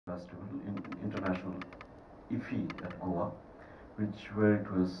Festival, International IFI at Goa, where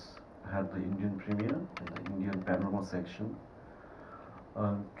it was had the Indian premiere in the Indian panorama section,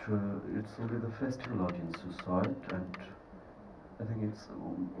 and it's only the festival audience who saw it, and I think it's the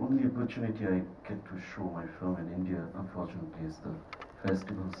only opportunity I get to show my film in India, unfortunately, is the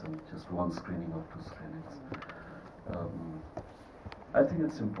festivals and just one screening or two screenings. I think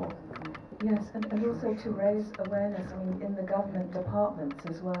it's important. Yes, and also to raise awareness, I mean, in the government departments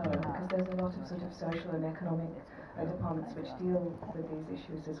as well, because there's a lot of sort of social and economic departments which deal with these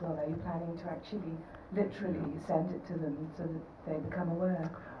issues as well. Are you planning to actually literally send it to them so that they become aware?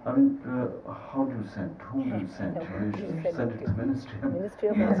 I mean, how do you send? Who do you send? You should send it to the ministry. Ministry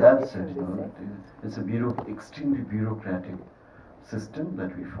of That's it, you know. It's a extremely bureaucratic system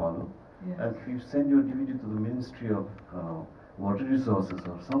that we follow. Yes. And if you send your DVD to the Ministry of Water Resources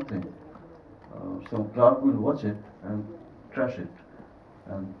or something, some clerk will watch it and trash it,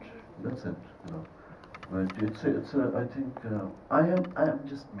 and that's it, you know. But I think I am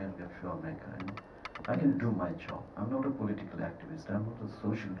just merely a filmmaker. You know? I can do my job. I'm not a political activist. I'm not a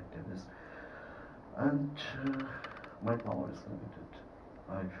social activist, and my power is limited.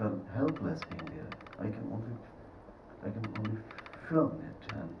 I felt helpless being there. I can only film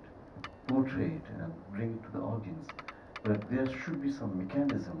it and portray it and bring it to the audience. But there should be some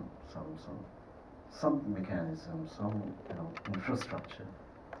mechanism, some mechanism, some infrastructure,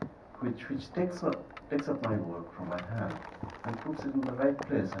 which takes up my work from my hand and puts it in the right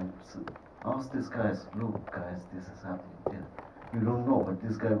place and asks these guys, look guys, this is happening here. You don't know, but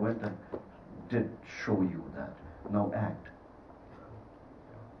this guy went and did show you that. Now act.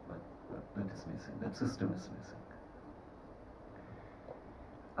 But that is missing. That system is missing.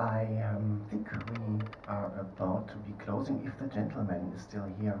 I think we are about to be closing. If the gentleman is still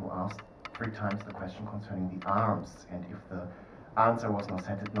here who asked 3 times the question concerning the arms, and if the answer was not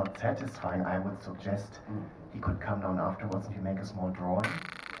satisfying, I would suggest he could come down afterwards and you make a small drawing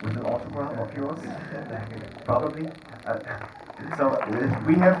with an autograph of yours, probably. So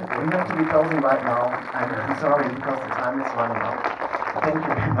we have to be closing right now. I'm sorry because the time is running out. Thank you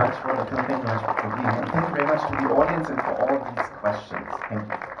very much for the film. Thank you very much for being here. Thank you very much to the audience and for all these questions. Thank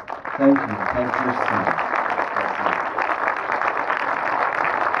you. Thank you.